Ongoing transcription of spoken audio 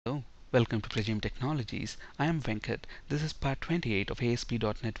Welcome to Prajim Technologies. I am Venkat. This is part 28 of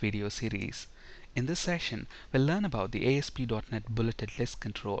ASP.NET video series. In this session, we'll learn about the ASP.NET bulleted list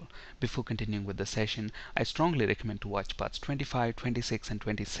control. Before continuing with the session, I strongly recommend to watch parts 25, 26, and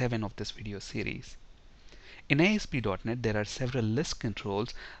 27 of this video series. In ASP.NET, there are several list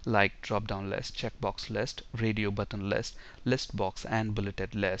controls like DropDownList, CheckBoxList, RadioButtonList, ListBox, and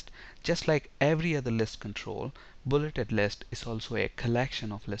bulletedList. Just like every other list control, bulletedList is also a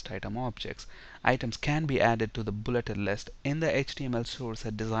collection of ListItem objects. Items can be added to the bulletedList in the HTML source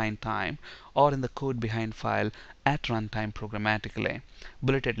at design time or in the code behind file at runtime programmatically.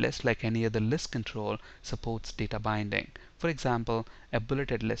 BulletedList, like any other list control, supports data binding. For example, a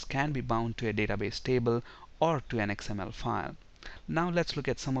bulleted list can be bound to a database table or to an XML file. Now let's look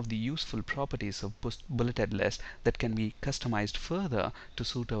at some of the useful properties of bulleted list that can be customized further to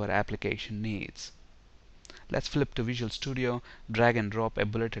suit our application needs. Let's flip to Visual Studio, drag and drop a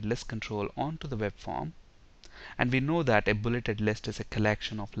bulleted list control onto the web form. And we know that a bulleted list is a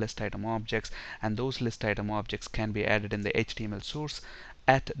collection of list item objects, and those list item objects can be added in the HTML source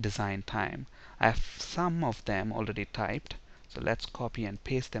at design time. I have some of them already typed, so let's copy and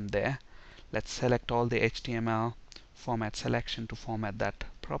paste them there. Let's select all the HTML, format selection to format that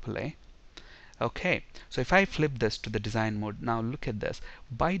properly. Okay, so if I flip this to the design mode, now look at this.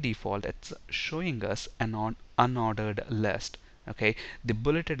 By default, it's showing us an unordered list. Okay, the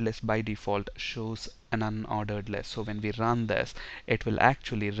bulleted list by default shows an unordered list. So when we run this, it will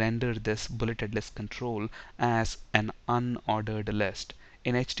actually render this bulleted list control as an unordered list.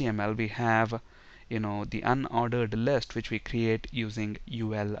 In HTML, we have, the unordered list which we create using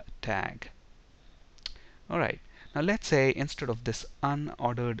UL tag. Alright, now let's say instead of this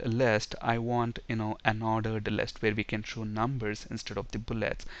unordered list, I want an ordered list where we can show numbers instead of the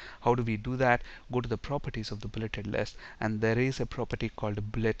bullets. How do we do that? Go to the properties of the bulleted list, and there is a property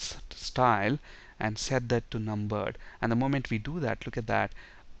called BulletStyle, and set that to numbered. And the moment we do that, look at that,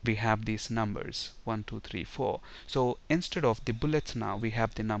 we have these numbers 1, 2, 3, 4. So instead of the bullets, now we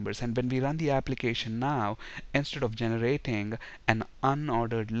have the numbers, and when we run the application now, instead of generating an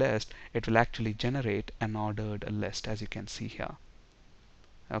unordered list, it will actually generate an ordered list, as you can see here.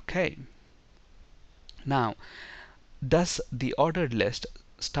 Okay, now does the ordered list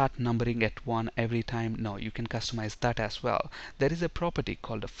start numbering at 1 every time? No, you can customize that as well. There is a property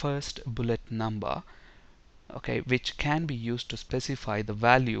called FirstBulletNumber, okay, which can be used to specify the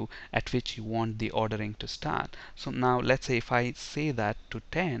value at which you want the ordering to start. So now let's say if I say that to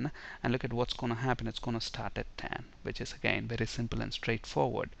 10, and look at what's going to happen, it's going to start at 10, which is again very simple and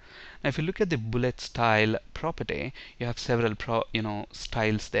straightforward. Now if you look at the bullet style property, you have several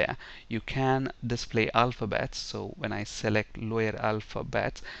styles there. You can display alphabets. So when I select lower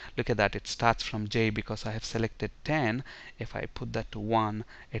alphabets, look at that, it starts from J because I have selected 10. If I put that to 1,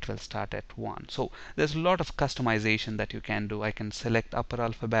 it will start at 1. So there's a lot of customization that you can do. I can select upper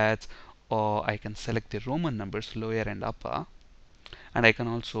alphabets, or I can select the Roman numbers, lower and upper, and I can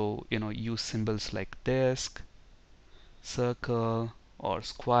also use symbols like disk, circle, or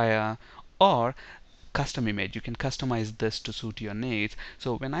square, or custom image. You can customize this to suit your needs.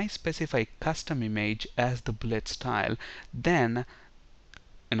 So when I specify custom image as the bullet style, then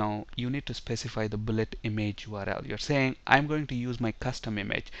you need to specify the bullet image URL. You're saying I'm going to use my custom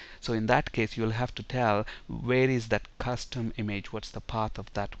image. So in that case, you'll have to tell where is that custom image, what's the path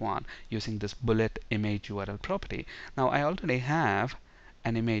of that one, using this bullet image URL property. Now I already have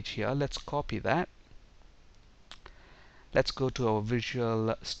an image here. Let's copy that. Let's go to our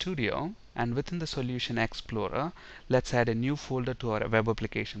Visual Studio, and within the Solution Explorer, let's add a new folder to our web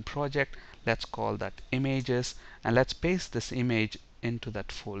application project. Let's call that Images, and let's paste this image into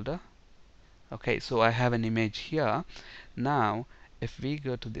that folder. Okay, so I have an image here. Now if we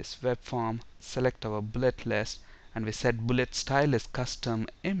go to this web form, select our bullet list, and we set bullet style is custom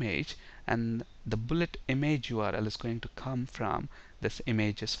image, and the bullet image URL is going to come from this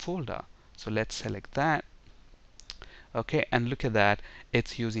images folder. So let's select that. Okay, and look at that,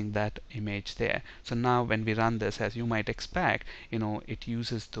 it's using that image there. So now when we run this, as you might expect, it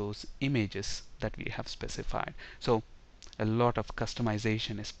uses those images that we have specified. So a lot of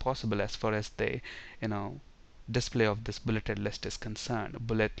customization is possible as far as the display of this bulleted list is concerned.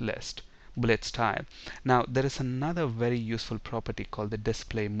 Bullet style. Now there is another very useful property called the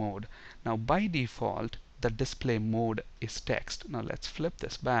display mode. Now by default, the display mode is text. Now let's flip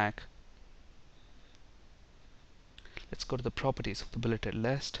this back. Let's go to the properties of the bulleted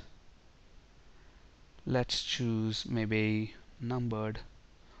list. Let's choose maybe numbered,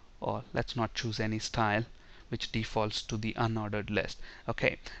 or let's not choose any style, which defaults to the unordered list.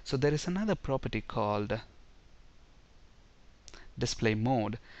 Okay, so there is another property called display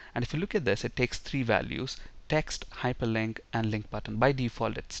mode. And if you look at this, it takes three values: text, hyperlink, and link button. By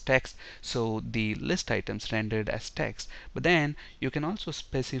default it's text, so the list items rendered as text. But then you can also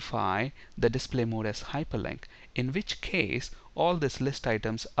specify the display mode as hyperlink, in which case all these list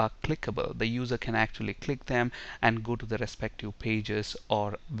items are clickable. The user can actually click them and go to the respective pages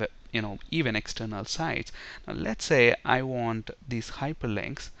or even external sites. Now let's say I want these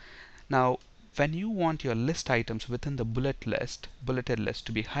hyperlinks. Now when you want your list items within the bulleted list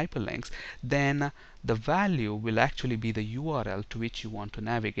to be hyperlinks, then the value will actually be the URL to which you want to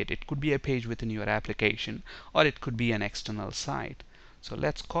navigate. It could be a page within your application, or it could be an external site. So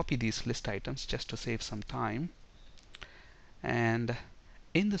let's copy these list items just to save some time. And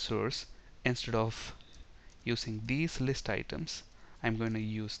in the source, instead of using these list items, I'm going to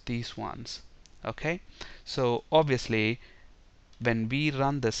use these ones. Okay, so obviously when we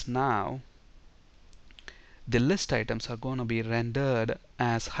run this now, the list items are going to be rendered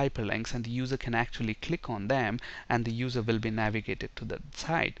as hyperlinks, and the user can actually click on them and the user will be navigated to the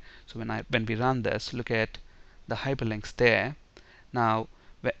site. So when we run this, look at the hyperlinks there. Now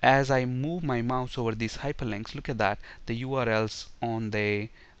as I move my mouse over these hyperlinks, look at that, the URLs on the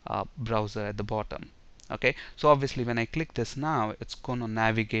browser at the bottom. Okay, so obviously when I click this now, it's going to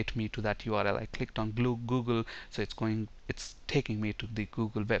navigate me to that URL. I clicked on Google, so it's taking me to the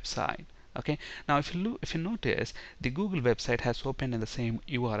Google website. Okay, now if you notice, the Google website has opened in the same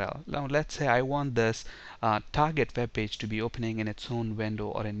URL. Now let's say I want this Target web page to be opening in its own window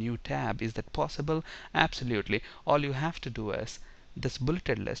or a new tab. Is that possible? Absolutely. All you have to do is, this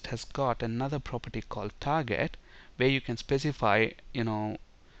bulleted list has got another property called Target, where you can specify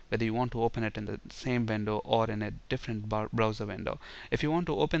whether you want to open it in the same window or in a different browser window. If you want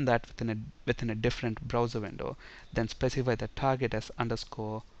to open that within a different browser window, then specify the target as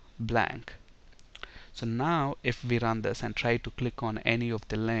 _ blank. So now if we run this and try to click on any of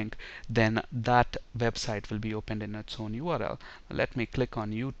the link, then that website will be opened in its own URL. Now let me click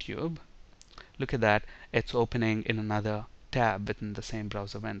on YouTube. Look at that, it's opening in another tab within the same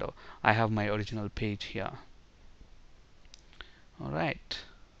browser window. I have my original page here. Alright,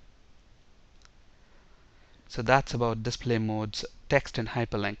 so that's about display mode's text and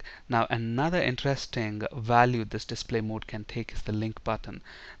hyperlink. Now another interesting value this display mode can take is the link button.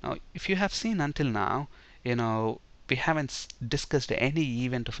 Now if you have seen until now, we haven't discussed any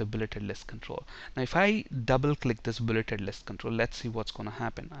event of a bulleted list control. Now if I double click this bulleted list control, let's see what's going to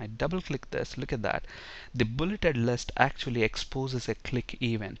happen. I double click this, look at that. The bulleted list actually exposes a click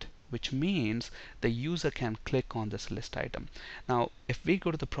event, which means the user can click on this list item. Now if we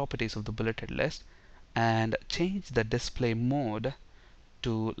go to the properties of the bulleted list and change the display mode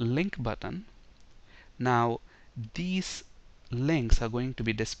to link button, now these links are going to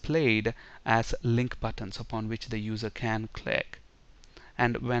be displayed as link buttons upon which the user can click.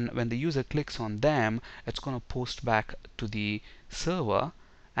 And when the user clicks on them, it's going to post back to the server,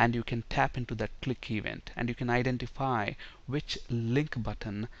 and you can tap into that click event and you can identify which link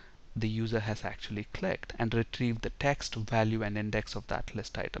button the user has actually clicked and retrieve the text, value, and index of that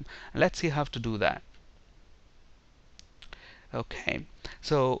list item. And let's see how to do that. Okay,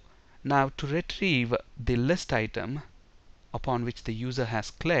 so now to retrieve the list item upon which the user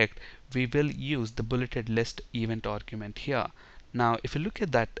has clicked, we will use the bulleted list event argument here. Now if you look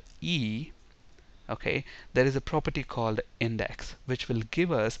at that E, okay, there is a property called index, which will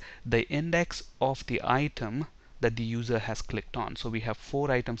give us the index of the item that the user has clicked on. So we have 4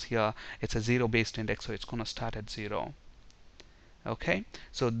 items here. It's a 0 based index, so it's going to start at 0. Okay,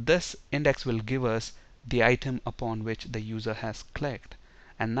 so this index will give us the item upon which the user has clicked.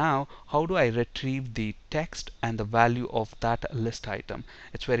 And now how do I retrieve the text and the value of that list item?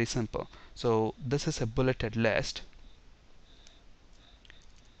 It's very simple. So this is a bulleted list.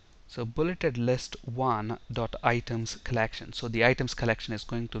 So bulleted list 1.items collection. So the items collection is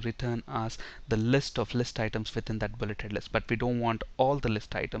going to return us the list of list items within that bulleted list. But we don't want all the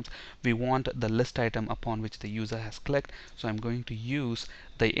list items. We want the list item upon which the user has clicked. So I'm going to use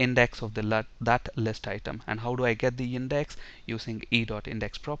the index of that list item. And how do I get the index? Using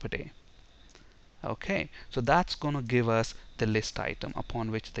e.index property. Okay, so that's going to give us the list item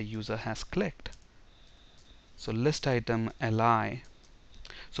upon which the user has clicked. So list item li.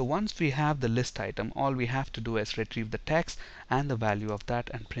 So once we have the list item, all we have to do is retrieve the text and the value of that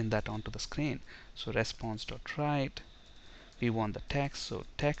and print that onto the screen. So response.write, we want the text, so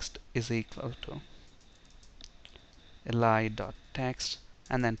text is equal to li.text,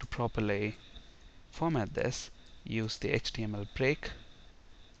 and then to properly format this, use the HTML break.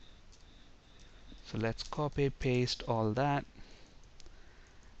 So let's copy, paste all that,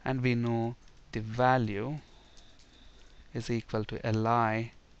 and we know the value is equal to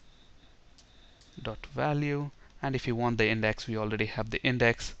li dot value, and if you want the index, we already have the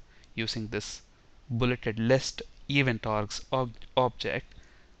index using this bulleted list event args object.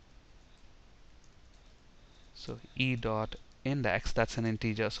 So e dot index, that's an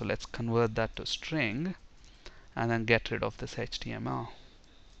integer, so let's convert that to string and then get rid of this HTML,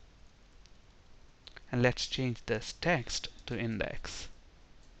 and let's change this text to index.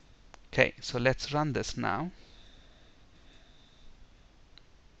 Okay, so let's run this now.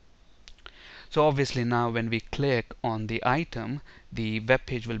 So obviously now when we click on the item, the web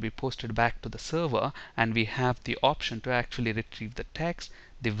page will be posted back to the server, and we have the option to actually retrieve the text,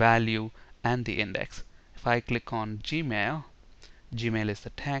 the value, and the index. If I click on Gmail, Gmail is the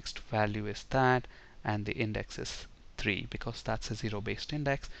text, value is that, and the index is 3 because that's a zero-based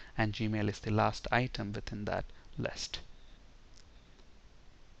index, and Gmail is the last item within that list.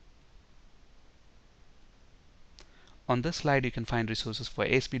 On this slide, you can find resources for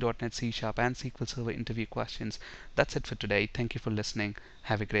ASP.NET C# and SQL Server interview questions. That's it for today. Thank you for listening.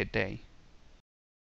 Have a great day.